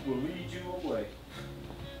will lead you away.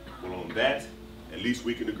 Well, on that, at least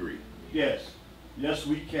we can agree. Yes. Yes,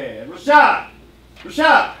 we can. Rashad!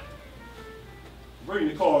 Rashad! Bring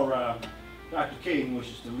the car around. Dr. King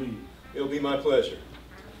wishes to leave. It'll be my pleasure.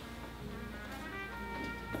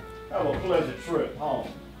 Have a pleasant trip home.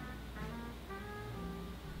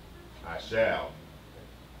 I shall.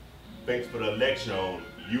 Thanks for the lecture on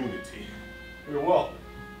unity. You're welcome.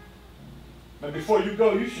 But before you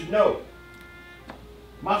go, you should know,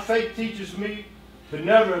 my faith teaches me to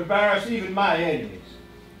never embarrass even my enemies.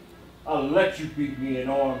 I'll let you beat me in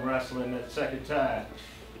arm wrestling that second time.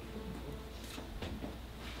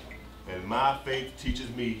 And my faith teaches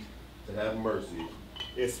me to have mercy,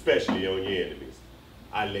 especially on your enemies.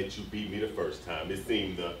 I let you beat me the first time. It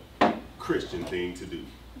seemed the Christian thing to do.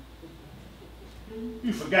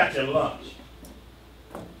 You forgot your lunch.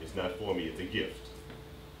 It's not for me, it's a gift.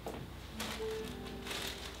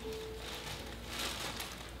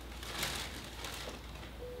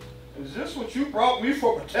 Is this what you brought me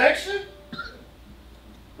for protection?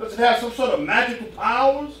 Does it have some sort of magical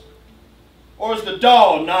powers? Or is the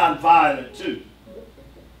doll non-violent too?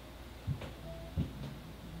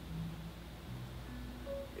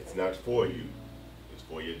 It's not for you, it's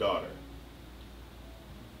for your daughter.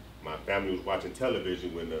 My family was watching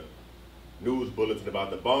television when the news bulletin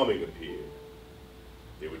about the bombing appeared.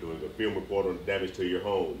 They were doing a film report on the damage to your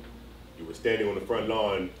home. You were standing on the front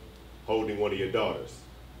lawn holding one of your daughters.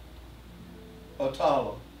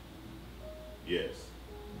 Otala. Yes.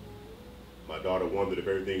 My daughter wondered if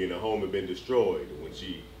everything in the home had been destroyed. And when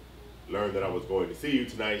she learned that I was going to see you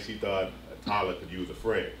tonight, she thought Atala could use a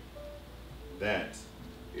friend. That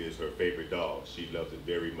is her favorite doll. She loves it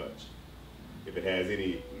very much. If it has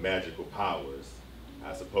any magical powers,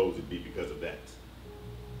 I suppose it'd be because of that.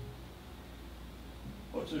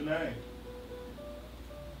 What's her name?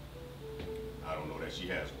 I don't know that she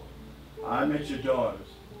has one. I meant your daughter's.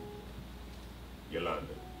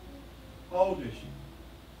 Yolanda. How old is she?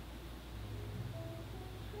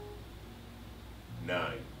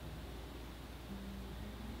 9.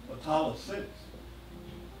 Atala 6.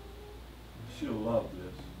 She'll love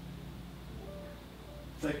this.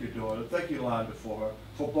 Thank your daughter. Thank you, Yolanda, for her,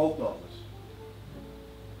 for both of us.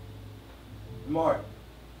 Martin,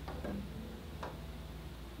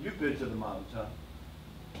 you've been to the mountaintop.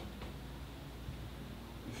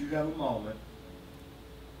 If you have a moment,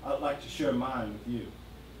 I'd like to share mine with you.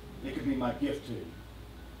 It could be my gift to you.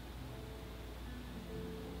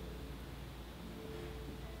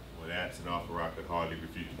 Well, that's an offer I could hardly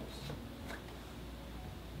refuse.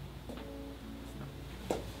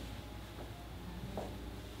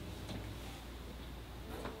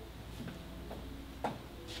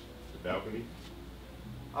 The balcony?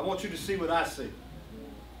 I want you to see what I see.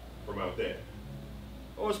 From out there.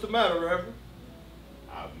 Oh, what's the matter, Reverend?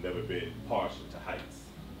 I've never been partial to heights.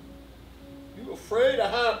 You afraid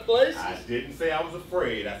of high places? I didn't say I was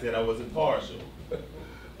afraid. I said I wasn't partial.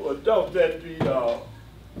 Well, don't that be all?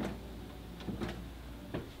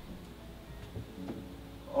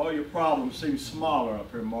 All your problems seem smaller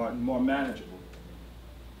up here, Martin, more manageable.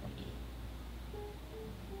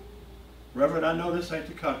 Reverend, I know this ain't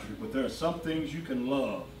the country, but there are some things you can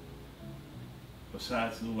love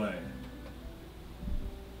besides the land.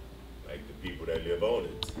 Like the people that live on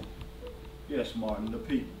it. Yes, Martin, the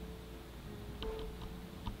people.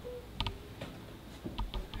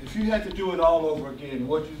 If you had to do it all over again,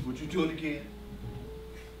 would you do it again?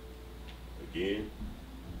 Again?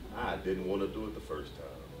 I didn't want to do it the first time.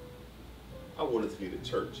 I wanted to lead a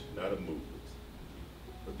church, not a movement.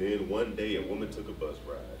 But then one day a woman took a bus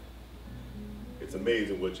ride. It's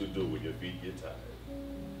amazing what you do when your feet get tired.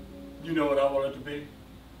 You know what I wanted to be?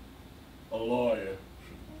 A lawyer.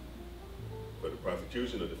 For the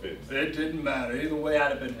prosecution or defense? It didn't matter. Either way,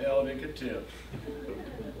 I'd have been held in contempt.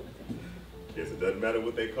 Guess it doesn't matter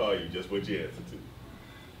what they call you, just what you answer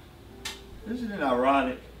to. Isn't it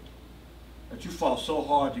ironic that you fought so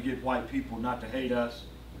hard to get white people not to hate us,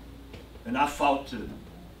 and I fought to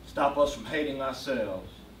stop us from hating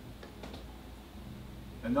ourselves?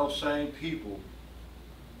 And those same people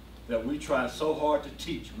that we try so hard to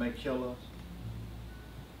teach may kill us.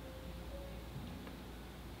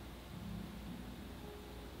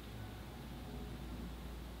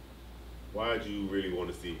 Why'd you really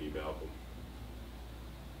want to see me, Malcolm?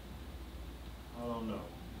 I don't know.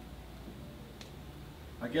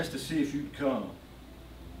 I guess to see if you'd come.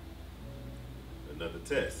 Another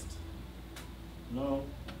test. No.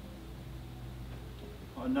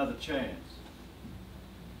 Another chance.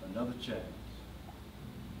 Another chance.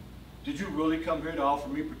 Did you really come here to offer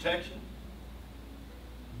me protection?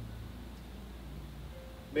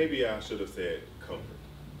 Maybe I should have said comfort.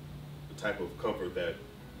 The type of comfort that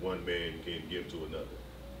one man can give to another.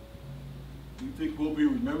 You think we'll be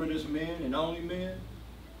remembered as men and only men?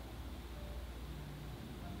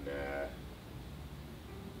 Nah.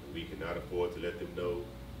 We cannot afford to let them know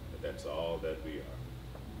that that's all that we are.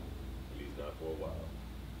 not for a while.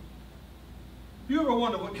 You ever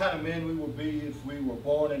wonder what kind of men we would be if we were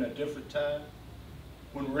born in a different time?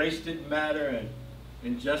 When race didn't matter and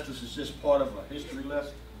injustice is just part of a history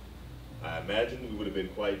lesson? I imagine we would have been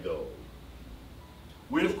quite dull.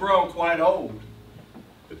 We'd have grown quite old.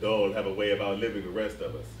 The dull have a way of outliving the rest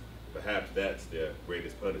of us. Perhaps that's their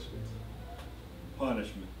greatest punishment.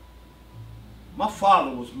 Punishment. My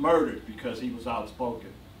father was murdered because he was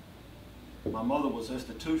outspoken. My mother was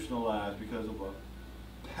institutionalized because of a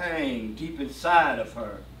pain deep inside of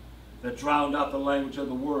her that drowned out the language of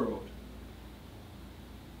the world.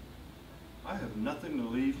 I have nothing to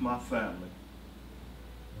leave my family.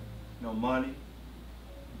 No money.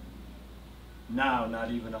 Now,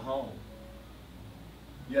 not even a home.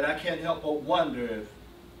 Yet I can't help but wonder if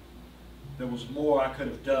there was more I could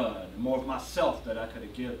have done, more of myself that I could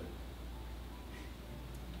have given.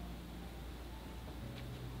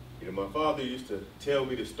 You know, my father used to tell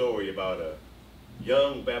me the story about a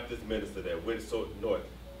young Baptist minister that went so north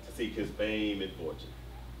to seek his fame and fortune.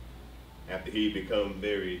 After he became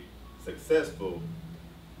very successful,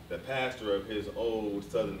 the pastor of his old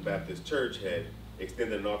Southern Baptist church had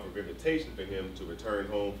extended an offer of invitation for him to return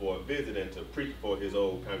home for a visit and to preach for his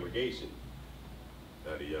old congregation.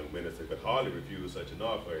 Now, the young minister could hardly refuse such an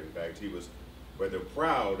offer. In fact, he was rather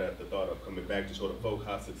proud at the thought of coming back to show the folk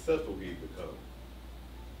how successful he'd become.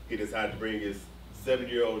 He decided to bring his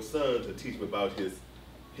 7-year-old son to teach him about his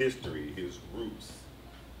history, his roots.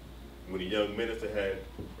 When the young minister had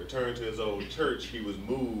returned to his old church, he was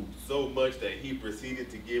moved so much that he proceeded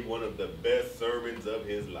to give one of the best sermons of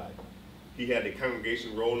his life. He had the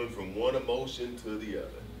congregation rolling from one emotion to the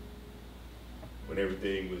other. When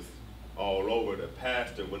everything was all over, the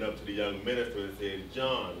pastor went up to the young minister and said,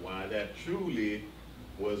 "John, why, that truly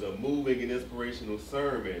was a moving and inspirational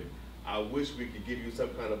sermon. I wish we could give you some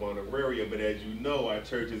kind of honorarium, but as you know, our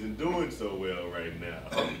church isn't doing so well right now."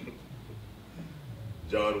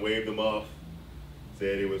 John waved him off,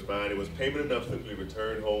 said it was fine, it was payment enough, simply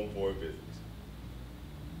returned home for a visit.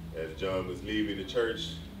 As John was leaving the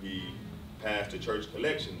church, he passed a church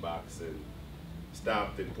collection box and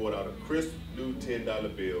stopped and pulled out a crisp new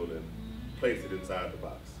 $10 bill and placed it inside the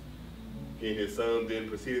box. He and his son then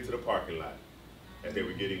proceeded to the parking lot. As they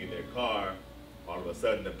were getting in their car, all of a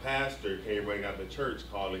sudden the pastor came running out of the church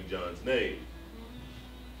calling John's name.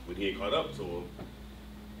 When he had caught up to him,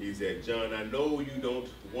 he said, "John, I know you don't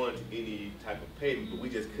want any type of payment, but we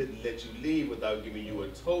just couldn't let you leave without giving you a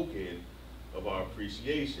token of our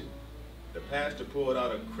appreciation." The pastor pulled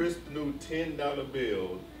out a crisp new $10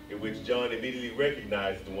 bill in which John immediately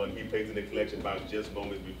recognized the one he placed in the collection box just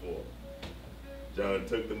moments before. John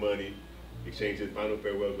took the money, exchanged his final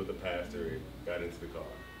farewells with the pastor, and got into the car.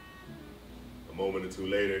 A moment or two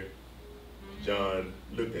later, John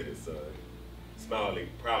looked at his son, smiling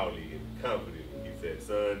proudly and confidently. He said,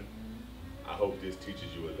 "Son, I hope this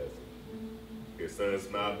teaches you a lesson." His son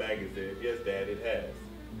smiled back and said, "Yes, Dad, it has.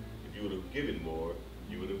 If you would have given more,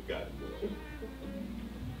 you would have gotten more."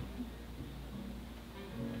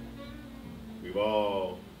 We've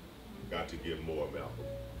all got to give more, Malcolm.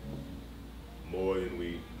 More than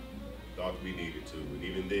we thought we needed to. And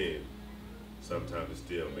even then, sometimes it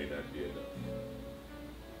still may not be enough.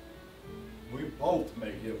 We both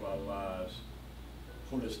may give our lives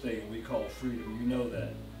for this thing we call freedom. You know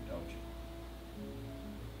that, don't you?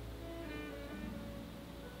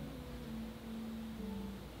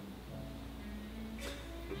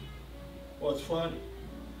 What's funny?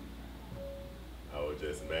 I would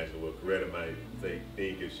just imagine what Coretta might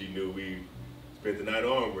think if she knew we spent the night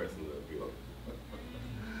arm wrestling up here.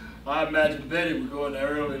 I imagine Betty would go in there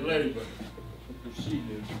early labor if she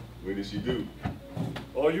knew. When did she do?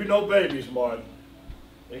 Oh, you know babies, Martin.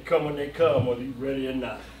 They come when they come, whether you're ready or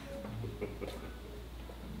not.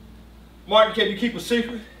 Martin, can you keep a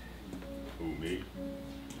secret? Who, me?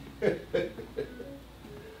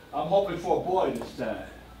 I'm hoping for a boy this time.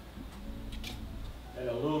 And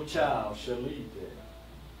a little child shall lead them.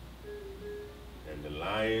 And the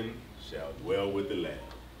lion shall dwell with the lamb.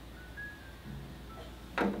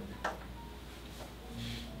 Okay,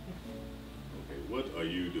 what are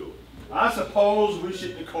you doing? I suppose we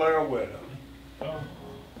should declare a winner.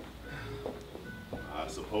 I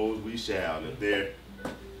suppose we shall. If there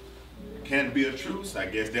can't be a truce, I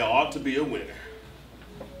guess there ought to be a winner.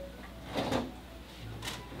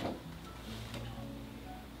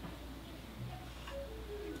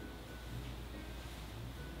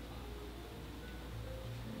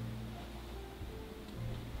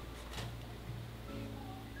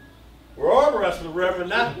 We're arm wrestling, Reverend,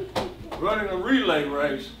 now. Running a relay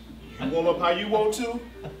race. You warm up how you want to,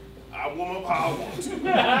 I warm up how I want to.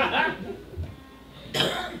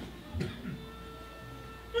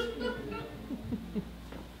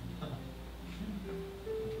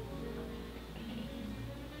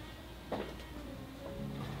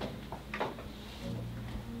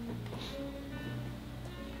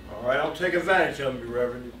 All right, don't take advantage of me,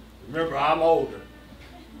 Reverend. Remember, I'm older.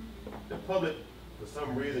 The public, for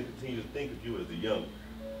some reason, continue to think of you as the younger.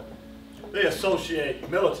 They associate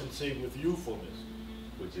militancy with youthfulness.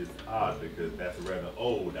 Which is odd because that's a rather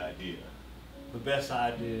old idea. The best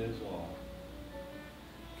ideas are.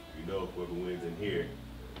 You know, whoever wins in here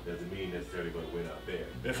doesn't mean necessarily going to win out there.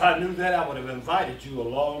 If I knew that, I would have invited you a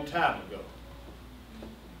long time ago.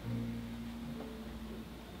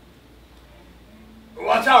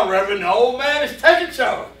 Watch out, Reverend. The old man is taking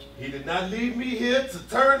charge. He did not leave me here to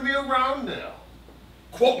turn me around now.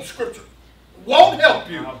 Quoting scripture won't help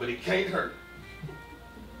you. But it can't hurt.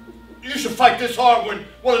 You should fight this hard when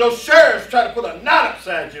one of those sheriffs try to put a knot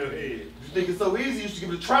upside your head. You think it's so easy, you should give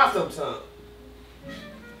it a try sometime.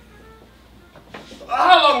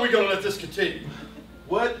 How long are we going to let this continue?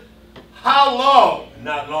 What? How long?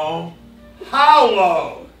 Not long. How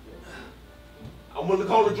long? I'm willing to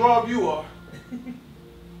call the draw if you are.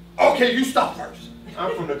 Okay, you stop first.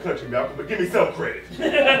 I'm from the country, Malcolm, but give me some credit.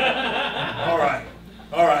 All right.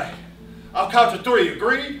 All right. I'll count to 3.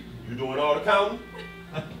 Agreed? You doing all the counting?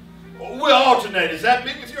 We'll alternate. Is that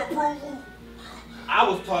me with your approval? I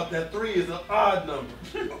was taught that 3 is an odd number.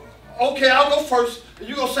 Okay, I'll go first, and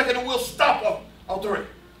you go second, and we'll stop on 3.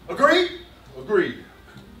 Agreed? Agreed.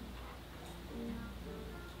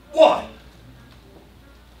 1.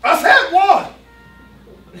 I said 1.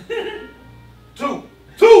 2.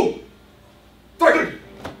 2. 3.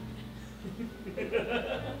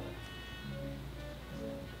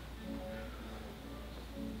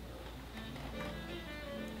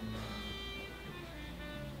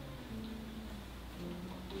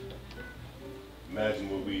 Imagine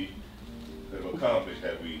what we could have accomplished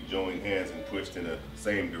had we joined hands and pushed in the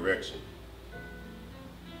same direction.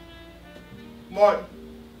 Martin,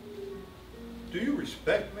 do you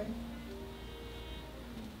respect me?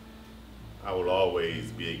 I will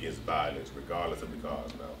always be against violence, regardless of the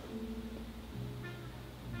cause, Malcolm.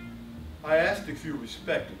 I asked if you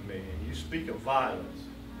respected me, and you speak of violence.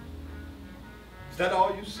 Is that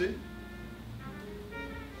all you see?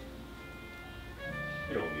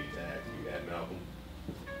 You don't need to ask me that, Malcolm.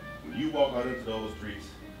 When you walk out into those streets,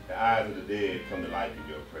 the eyes of the dead come to life in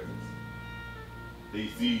your presence. They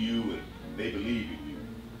see you and they believe in you.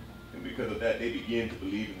 And because of that, they begin to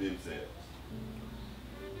believe in themselves.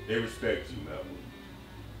 They respect you, Malcolm.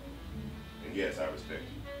 And yes, I respect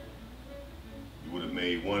you. You would have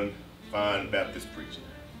made one fine Baptist preacher.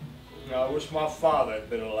 I wish my father had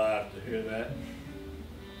been alive to hear that.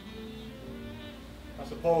 I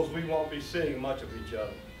suppose we won't be seeing much of each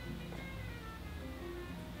other.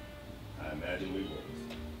 I imagine we won't.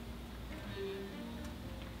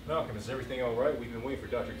 Malcolm, is everything all right? We've been waiting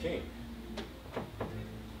for Dr. King.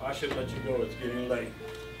 I should let you go. It's getting late.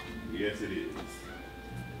 Yes, it is.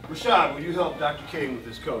 Rashad, will you help Dr. King with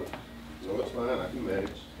his coat? No, it's fine. I can manage.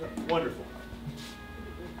 Wonderful.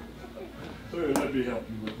 Let me help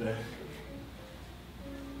you with that.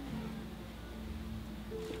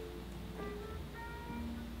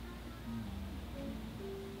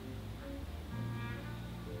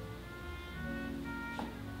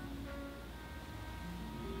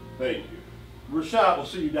 Thank you. Rashad will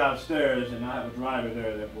see you downstairs, and I have a driver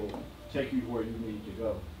there that will take you where you need to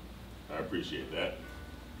go. I appreciate that.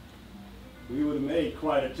 We would have made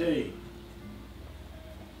quite a team.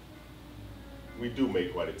 We do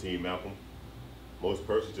make quite a team, Malcolm. Most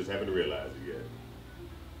persons just haven't realized it yet.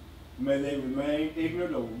 May they remain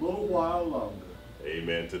ignorant a little while longer.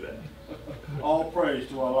 Amen to that. All praise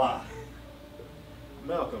to Allah.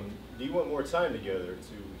 Malcolm, do you want more time together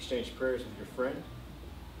to exchange prayers with your friend?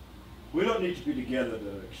 We don't need to be together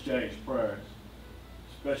to exchange prayers,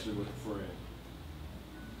 especially with a friend.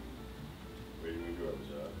 Where do you go,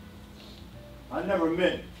 Rashad? I never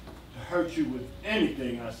meant to hurt you with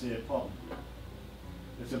anything I said publicly.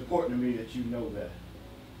 It's important to me that you know that.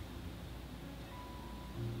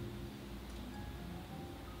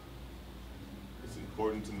 It's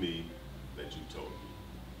important to me that you told me.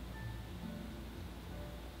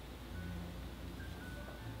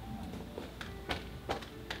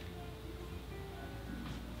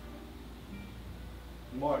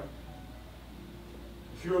 Martin,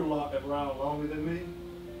 if you're around longer than me,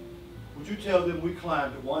 would you tell them we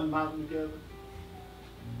climbed one mountain together?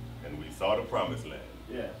 And we saw the promised land.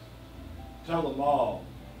 Yes. Tell them all.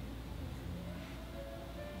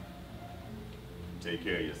 Take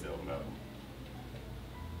care of yourself, Malcolm.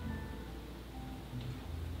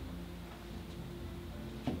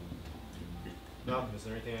 Malcolm, is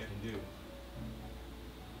there anything I can do?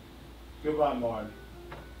 Goodbye, Martin.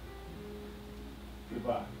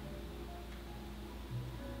 Goodbye.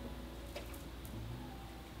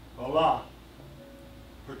 Allah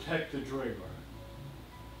protect the dreamer.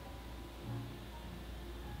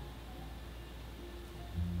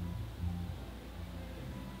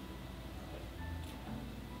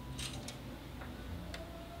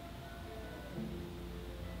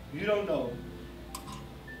 You don't know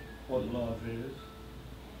what love is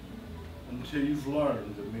until you've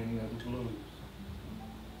learned the meaning of the blues.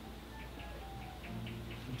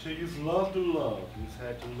 Until you've loved a love you've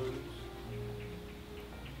had to lose.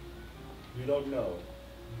 You don't know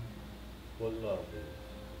what love is.